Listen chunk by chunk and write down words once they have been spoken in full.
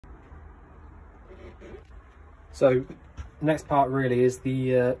So the next part really is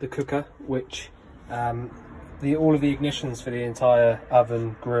the cooker, which all of the ignitions for the entire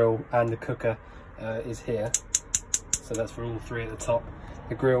oven, grill and the cooker is here. So that's for all three at the top,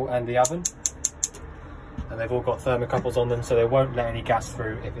 the grill and the oven. And they've all got thermocouples on them, so they won't let any gas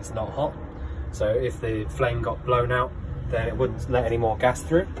through if it's not hot. So if the flame got blown out, then it wouldn't let any more gas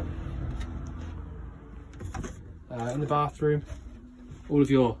through. In the bathroom, all of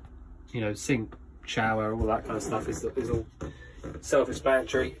your, sink, shower, all that kind of stuff is all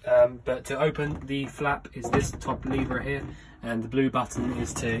self-explanatory. But to open the flap is this top lever here, and the blue button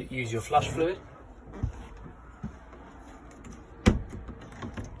is to use your flush fluid.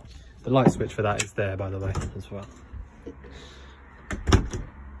 The light switch for that is there, by the way, as well.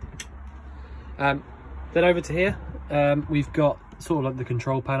 Then over to here, we've got sort of like the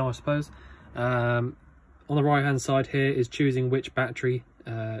control panel, I suppose. On the right hand side here is choosing which battery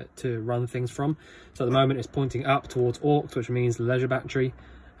to run things from. So at the moment it's pointing up towards aux, which means the leisure battery,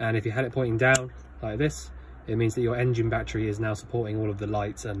 and if you had it pointing down like this, it means that your engine battery is now supporting all of the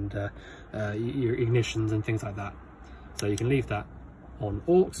lights and your ignitions and things like that. So you can leave that on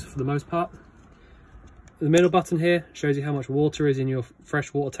aux for the most part. The middle button here shows you how much water is in your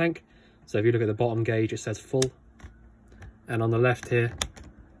fresh water tank. So if you look at the bottom gauge, it says full. And on the left here,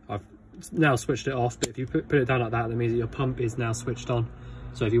 I've now switched it off, but if you put it down like that, that means that your pump is now switched on.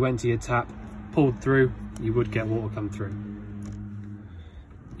 So if you went to your tap, pulled through, you would get water come through.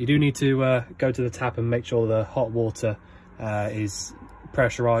 You do need to go to the tap and make sure the hot water is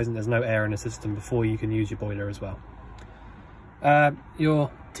pressurized and there's no air in the system before you can use your boiler as well.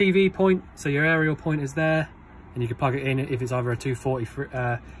 Your TV point, so your aerial point is there, and you can plug it in if it's either a 240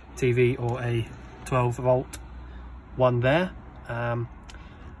 TV or a 12 volt one there.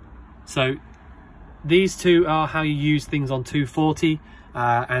 So these two are how you use things on 240,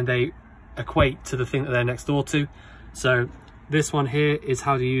 and they equate to the thing that they're next door to. So this one here is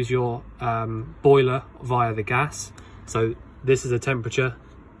how to use your boiler via the gas. So this is a temperature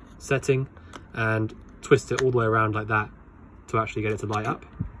setting, and twist it all the way around like that to actually get it to light up.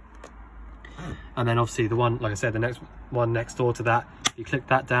 And then obviously the one, like I said, the next one next door to that, you click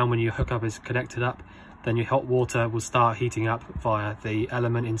that down when your hookup is connected up, then your hot water will start heating up via the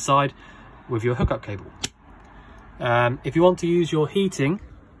element inside with your hookup cable. If you want to use your heating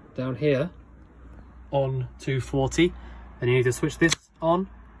down here on 240, then you need to switch this on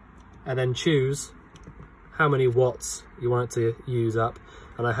and then choose how many watts you want it to use up.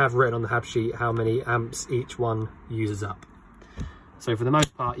 And I have written on the hab sheet how many amps each one uses up. So for the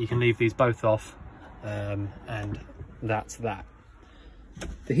most part, you can leave these both off, and that's that.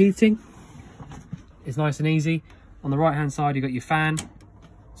 The heating is nice and easy. On the right hand side, you've got your fan.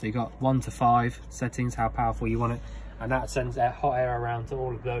 So you've got 1 to 5 settings, how powerful you want it. And that sends hot air around to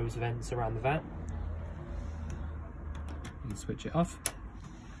all of those vents around the van. You can switch it off.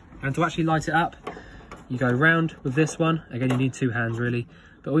 And to actually light it up, you go round with this one. Again, you need 2 hands really.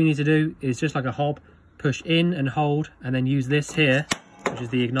 But all you need to do is just like a hob, push in and hold, and then use this here, which is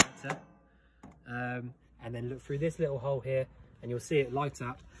the igniter. And then look through this little hole here, and you'll see it light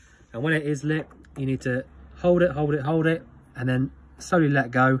up. And when it is lit, you need to hold it, and then slowly let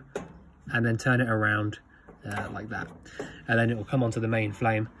go, and then turn it around like that. And then it will come onto the main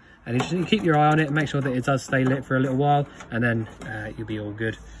flame. And you just keep your eye on it and make sure that it does stay lit for a little while, and then you'll be all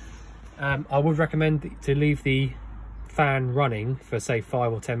good. I would recommend to leave the fan running for say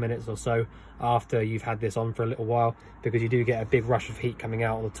 5 or 10 minutes or so after you've had this on for a little while, because you do get a big rush of heat coming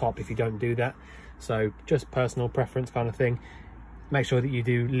out on the top if you don't do that. So just personal preference kind of thing. Make sure that you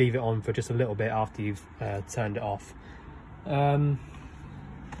do leave it on for just a little bit after you've turned it off. What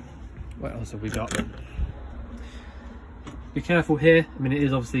else have we got? Be careful here. I mean, it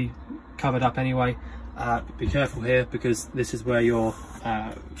is obviously covered up anyway. Be careful here, because this is where your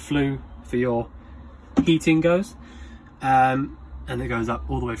flue for your heating goes. And it goes up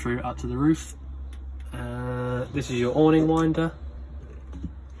all the way through up to the roof. This is your awning winder,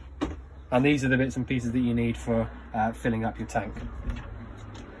 and these are the bits and pieces that you need for filling up your tank.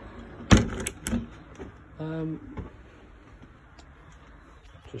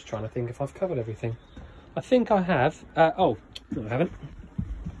 Just trying to think if I've covered everything. I think I have. Oh, no, I haven't.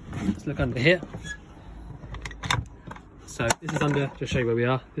 Let's look under here. So this is under, just show you where we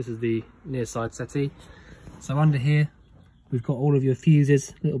are. This is the near side settee. So under here, we've got all of your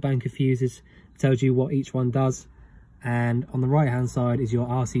fuses, little bank of fuses, tells you what each one does. And on the right hand side is your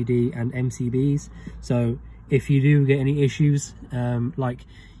RCD and MCBs. So if you do get any issues, like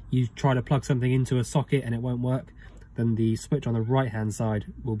you try to plug something into a socket and it won't work, then the switch on the right hand side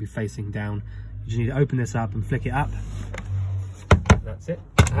will be facing down. You just need to open this up and flick it up, That's it.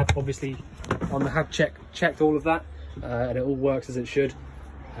 I have obviously checked all of that, and it all works as it should.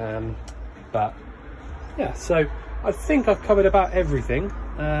 But yeah, so I think I've covered about everything.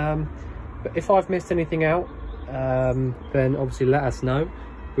 But if I've missed anything out, then obviously let us know.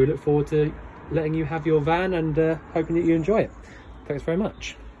 We look forward to letting you have your van and hoping that you enjoy it. Thanks very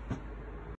much.